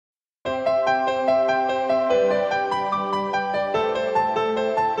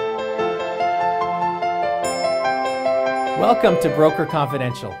Welcome to Broker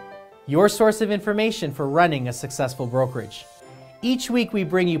Confidential, your source of information for running a successful brokerage. Each week we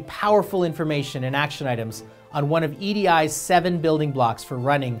bring you powerful information and action items on one of EDI's 7 building blocks for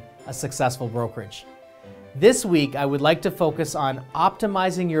running a successful brokerage. This week I would like to focus on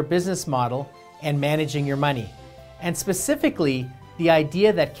optimizing your business model and managing your money, and specifically the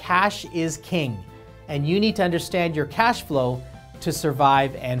idea that cash is king and you need to understand your cash flow to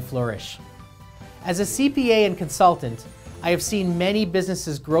survive and flourish. As a CPA and consultant, I have seen many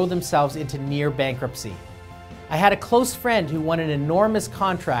businesses grow themselves into near bankruptcy. I had a close friend who won an enormous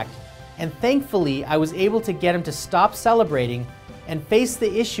contract, and thankfully I was able to get him to stop celebrating and face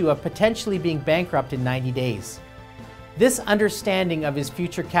the issue of potentially being bankrupt in 90 days. This understanding of his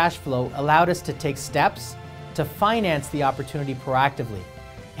future cash flow allowed us to take steps to finance the opportunity proactively,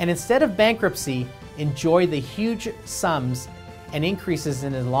 and instead of bankruptcy, enjoy the huge sums and increases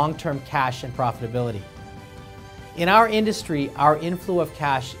in the long-term cash and profitability. In our industry, our inflow of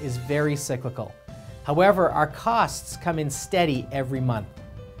cash is very cyclical. However, our costs come in steady every month.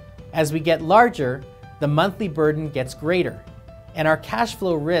 As we get larger, the monthly burden gets greater, and our cash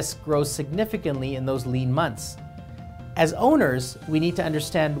flow risk grows significantly in those lean months. As owners, we need to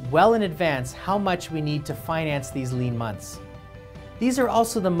understand well in advance how much we need to finance these lean months. These are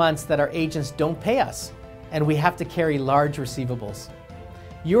also the months that our agents don't pay us, and we have to carry large receivables.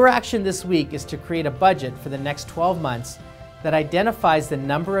 Your action this week is to create a budget for the next 12 months that identifies the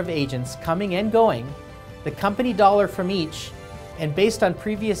number of agents coming and going, the company dollar from each, and based on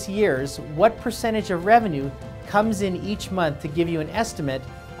previous years, what percentage of revenue comes in each month to give you an estimate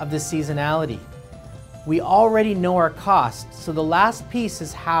of the seasonality. We already know our costs, so the last piece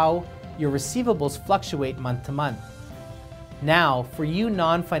is how your receivables fluctuate month to month. Now, for you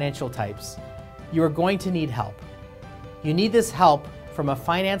non-financial types, you are going to need help. You need this help from a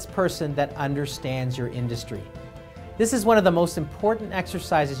finance person that understands your industry. This is one of the most important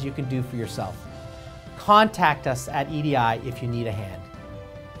exercises you can do for yourself. Contact us at EDI if you need a hand.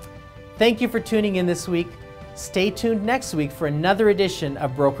 Thank you for tuning in this week. Stay tuned next week for another edition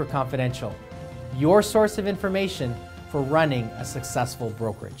of Broker Confidential, your source of information for running a successful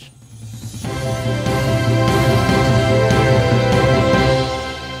brokerage.